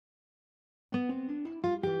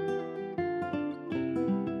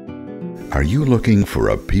Are you looking for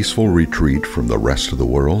a peaceful retreat from the rest of the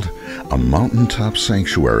world? A mountaintop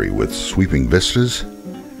sanctuary with sweeping vistas?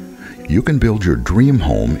 You can build your dream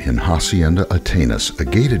home in Hacienda Atenas, a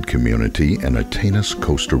gated community in Atenas,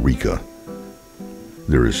 Costa Rica.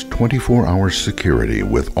 There is 24-hour security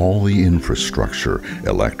with all the infrastructure,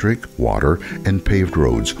 electric, water, and paved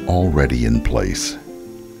roads already in place.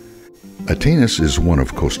 Atenas is one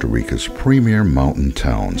of Costa Rica's premier mountain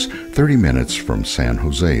towns, 30 minutes from San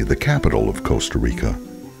Jose, the capital of Costa Rica.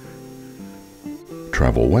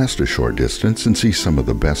 Travel west a short distance and see some of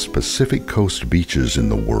the best Pacific Coast beaches in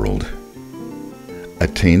the world.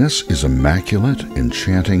 Atenas is immaculate,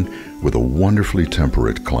 enchanting, with a wonderfully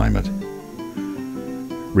temperate climate.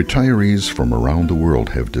 Retirees from around the world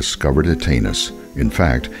have discovered Atenas. In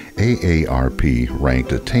fact, AARP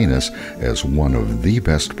ranked Atenas as one of the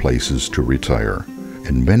best places to retire,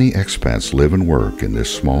 and many expats live and work in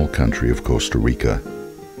this small country of Costa Rica.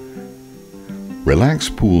 Relax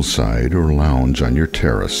poolside or lounge on your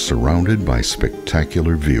terrace surrounded by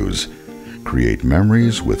spectacular views. Create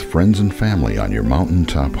memories with friends and family on your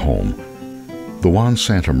mountaintop home. The Juan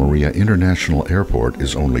Santa Maria International Airport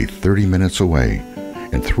is only 30 minutes away,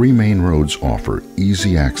 and 3 main roads offer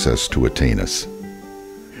easy access to Atenas.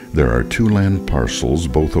 There are 2 land parcels,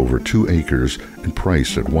 both over 2 acres and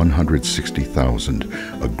priced at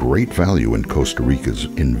 $160,000, a great value in Costa Rica's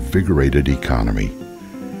invigorated economy.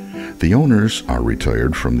 The owners are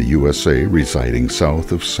retired from the USA, residing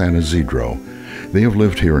south of San Isidro. They have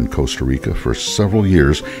lived here in Costa Rica for several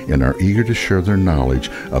years and are eager to share their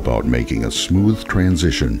knowledge about making a smooth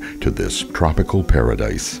transition to this tropical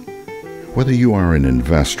paradise. Whether you are an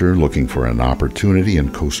investor looking for an opportunity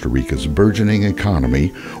in Costa Rica's burgeoning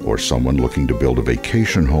economy, or someone looking to build a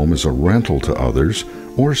vacation home as a rental to others,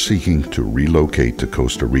 or seeking to relocate to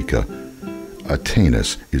Costa Rica,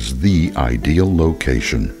 Atenas is the ideal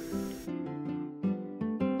location.